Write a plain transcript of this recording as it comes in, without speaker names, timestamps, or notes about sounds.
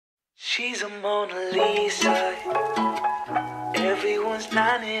She's a Mona Lisa. Everyone's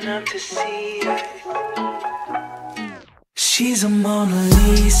lining up to see her. She's a Mona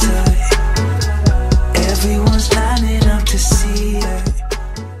Lisa. Everyone's lining up to see her.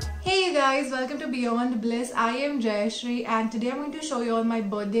 Hey you guys, welcome to Beyond Bliss. I am Jayashri and today I'm going to show you all my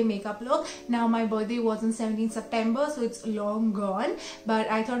birthday makeup look. Now my birthday was on 17th September, so it's long gone, but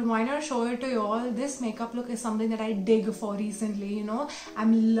I thought why not show it to you all. This makeup look is something that I dig for recently, you know.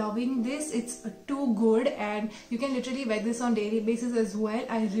 I'm loving this. It's too good and you can literally wear this on daily basis as well.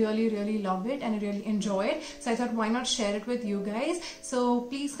 I really love it and I really enjoy it. So I thought why not share it with you guys. So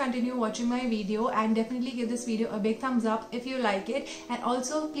please continue watching my video and definitely give this video a big thumbs up if you like it, and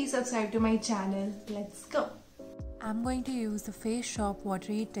also please subscribe to my channel. Let's go. I'm going to use the Face Shop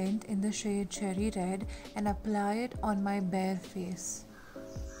Watery tint in the shade Cherry Red and apply it on my bare face.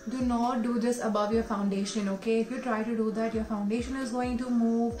 Do not do this above your foundation, okay? If you try to do that, your foundation is going to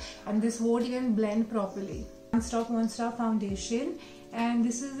move and this won't even blend properly. One Star foundation, and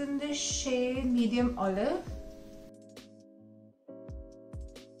this is in the shade Medium Olive.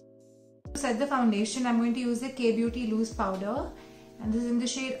 To set the foundation, I'm going to use the K-Beauty Loose Powder, and this is in the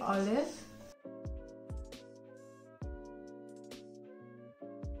shade Olive.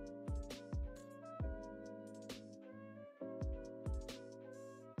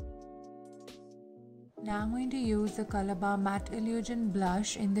 Now I'm going to use the Colorbar Matte Illusion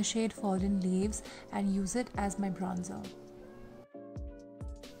Blush in the shade Fallen Leaves and use it as my bronzer.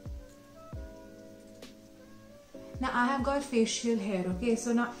 Now I have got facial hair, okay,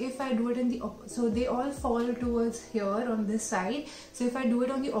 so now if I do it in the so they all fall towards here on this side, so if I do it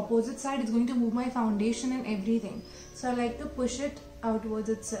on the opposite side, it's going to move my foundation and everything, so I like to push it outwards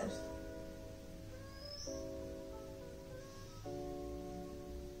itself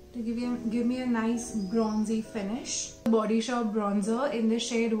to give me a nice bronzy finish. Body Shop bronzer in the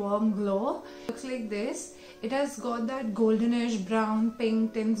shade Warm Glow looks like this. It has got that goldenish brown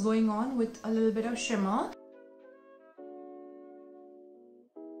pink tints going on with a little bit of shimmer.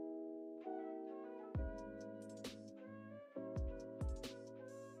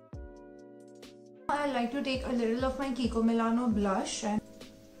 I like to take a little of my Kiko Milano blush and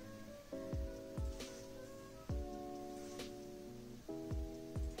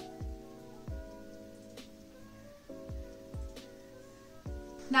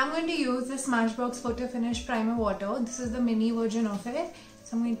now I'm going to use the Smashbox Photo Finish Primer Water. This is the mini version of it.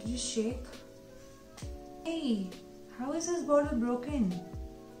 So I'm going to just shake. Hey, how is this bottle broken?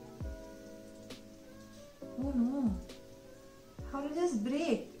 Oh no. How did this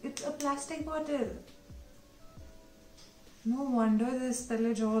break? It's a plastic bottle. No wonder there's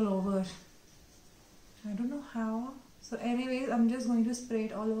spillage all over. I don't know how. So anyways, I'm just going to spray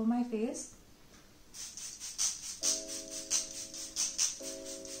it all over my face.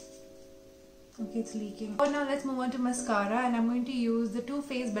 Okay, it's leaking. Oh, now let's move on to mascara, and I'm going to use the Too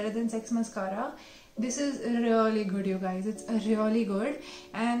Faced Better Than Sex mascara. This is really good, you guys. It's really good,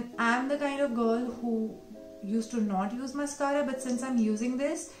 and I'm the kind of girl who used to not use mascara, but since I'm using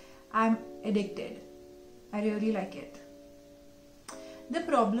this, I'm addicted. I really like it. The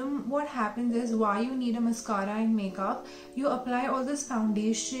problem, what happens is, why you need a mascara in makeup, you apply all this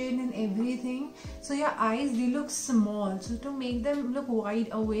foundation and everything, so your eyes, they look small. So to make them look wide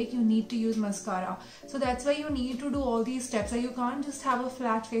awake, you need to use mascara. So that's why you need to do all these steps. So you can't just have a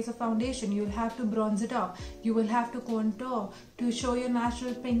flat face of foundation. You'll have to bronze it up. You will have to contour. To show your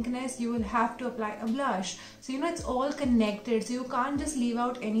natural pinkness, you will have to apply a blush. So you know, it's all connected. So you can't just leave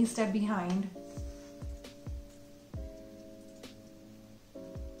out any step behind.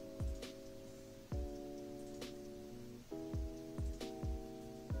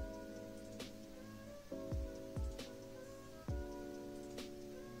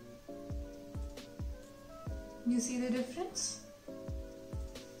 You see the difference?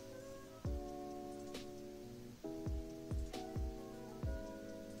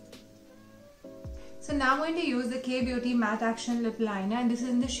 So now I'm going to use the K-Beauty Matte Action Lip Liner, and this is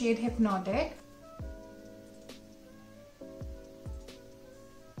in the shade Hypnotic.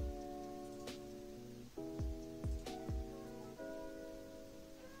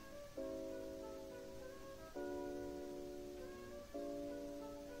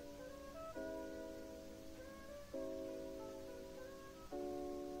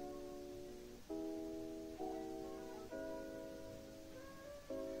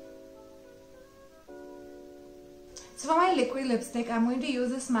 So for my liquid lipstick, I'm going to use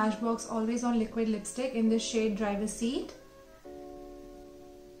the Smashbox Always On Liquid Lipstick in the shade Driver's Seat.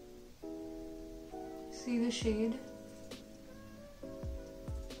 See the shade?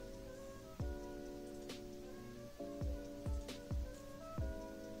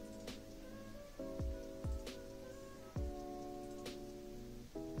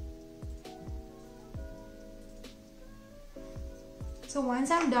 So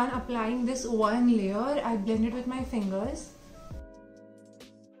once I'm done applying this one layer, I blend it with my fingers.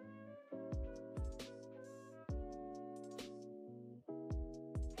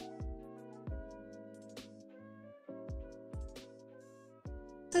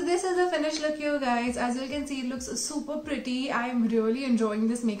 So this is the finished look, you guys. As you can see, it looks super pretty. I am really enjoying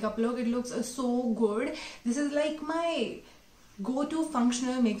this makeup look. It looks so good. This is like my go-to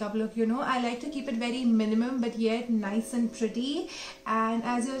functional makeup look, you know. I like to keep it very minimum but yet nice and pretty. And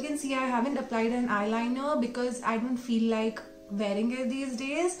as you can see, I haven't applied an eyeliner because I don't feel like wearing it these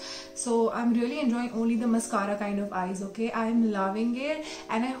days. So I'm really enjoying only the mascara kind of eyes, okay? I'm loving it,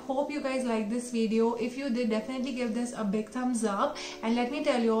 and I hope you guys like this video. If you did, definitely give this a big thumbs up. And let me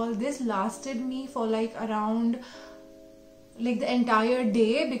tell you all, this lasted me for like around the entire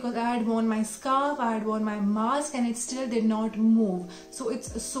day, because I had worn my scarf, I had worn my mask, and it still did not move. So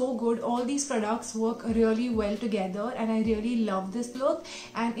it's so good. All these products work really well together, and I really love this look.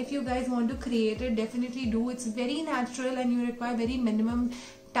 And if you guys want to create it, definitely do. It's very natural and you require very minimum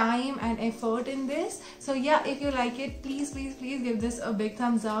time and effort in this. So yeah, if you like it, please give this a big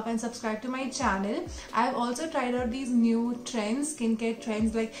thumbs up and subscribe to my channel. I've also tried out these new trends, skincare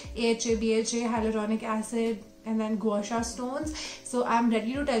trends like AHA, BHA, hyaluronic acid, and then gua sha stones. So I'm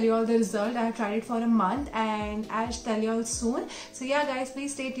ready to tell you all the result. I've tried it for a month and I'll tell you all soon. So yeah guys,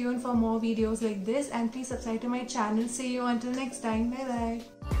 please stay tuned for more videos like this, and please subscribe to my channel. See you until next time. Bye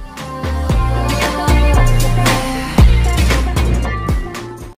bye.